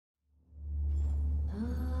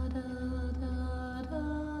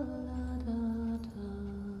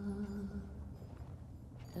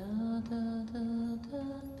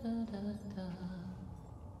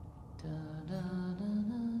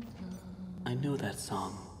know that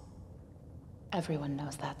song. Everyone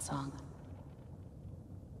knows that song.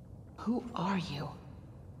 Who are you?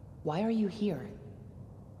 Why are you here?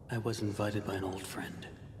 I was invited by an old friend.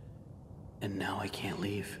 And now I can't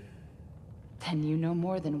leave. Then you know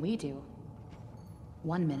more than we do.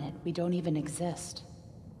 1 minute, we don't even exist.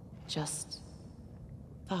 Just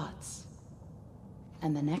thoughts.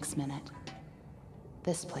 And the next minute,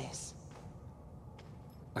 this place.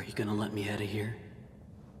 Are you gonna let me out of here?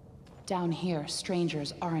 Down here,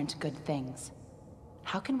 strangers aren't good things.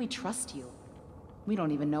 How can we trust you? We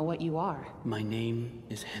don't even know what you are. My name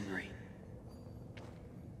is Henry.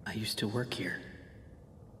 I used to work here.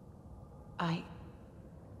 I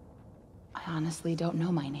honestly don't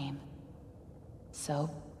know my name. So,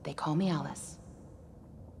 they call me Alice.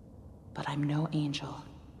 But I'm no angel.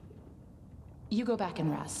 You go back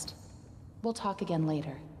and rest. We'll talk again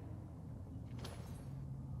later.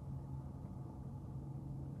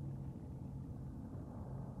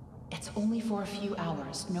 It's only for a few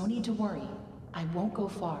hours. No need to worry. I won't go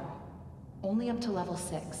far. Only up to level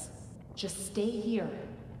 6. Just stay here.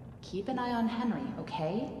 Keep an eye on Henry,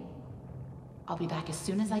 okay? I'll be back as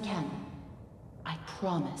soon as I can. I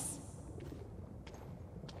promise.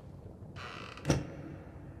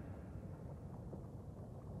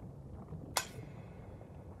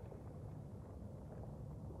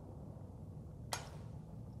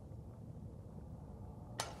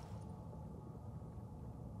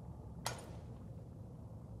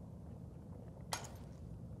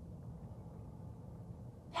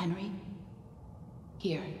 Henry?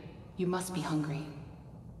 Here, you must be hungry.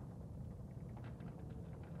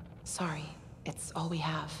 Sorry, it's all we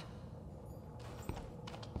have.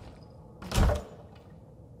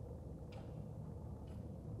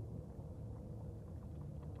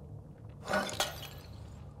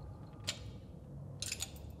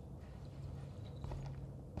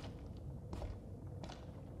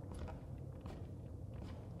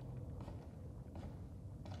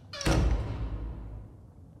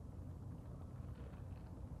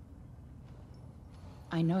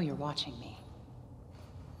 I know you're watching me.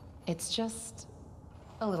 It's just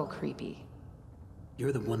a little creepy.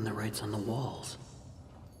 You're the one that writes on the walls.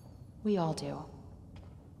 We all do.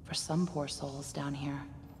 For some poor souls down here,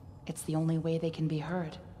 it's the only way they can be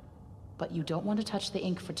heard. But you don't want to touch the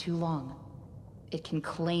ink for too long. It can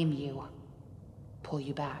claim you, pull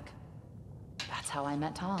you back. That's how I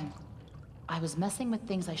met Tom. I was messing with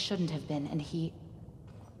things I shouldn't have been, and he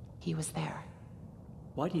was there.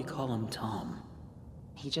 Why do you call him Tom?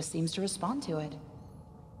 He just seems to respond to it.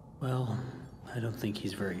 Well, I don't think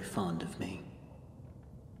he's very fond of me.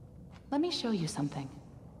 Let me show you something.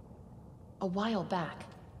 A while back,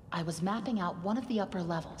 I was mapping out one of the upper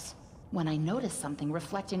levels when I noticed something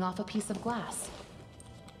reflecting off a piece of glass.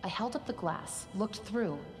 I held up the glass, looked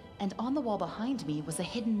through, and on the wall behind me was a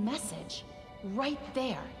hidden message. Right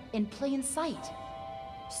there, in plain sight.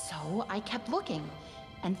 So I kept looking,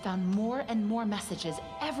 and found more and more messages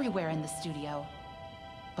everywhere in the studio.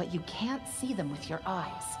 But you can't see them with your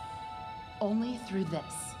eyes. Only through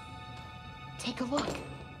this. Take a look.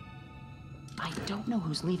 I don't know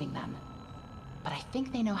who's leaving them, but I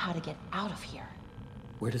think they know how to get out of here.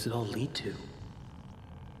 Where does it all lead to?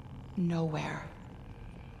 Nowhere.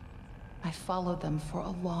 I followed them for a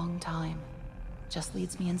long time. Just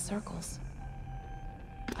leads me in circles.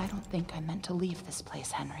 I don't think I meant to leave this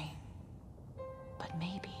place, Henry. But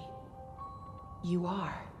maybe you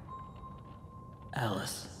are.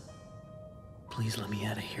 Alice, please let me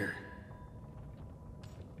out of here.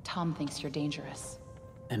 Tom thinks you're dangerous.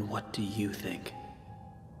 And what do you think?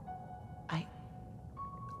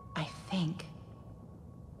 I think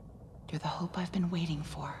you're the hope I've been waiting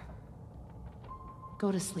for.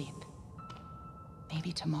 Go to sleep.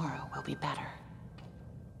 Maybe tomorrow will be better.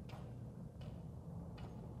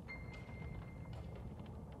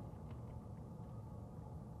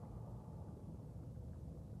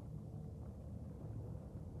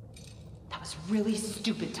 That was really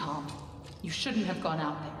stupid, Tom. You shouldn't have gone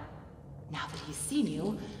out there. Now that he's seen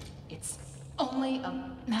you, it's only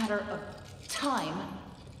a matter of time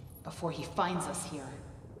before he finds us here.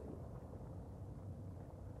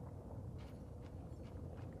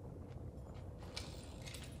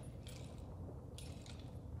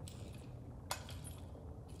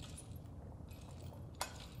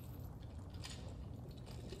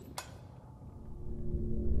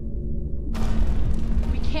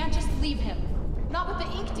 We can't just leave him. Not with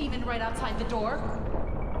the ink demon right outside the door.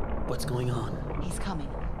 What's going on? He's coming.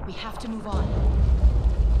 We have to move on.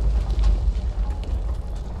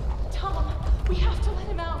 Tom, we have to let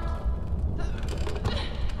him out.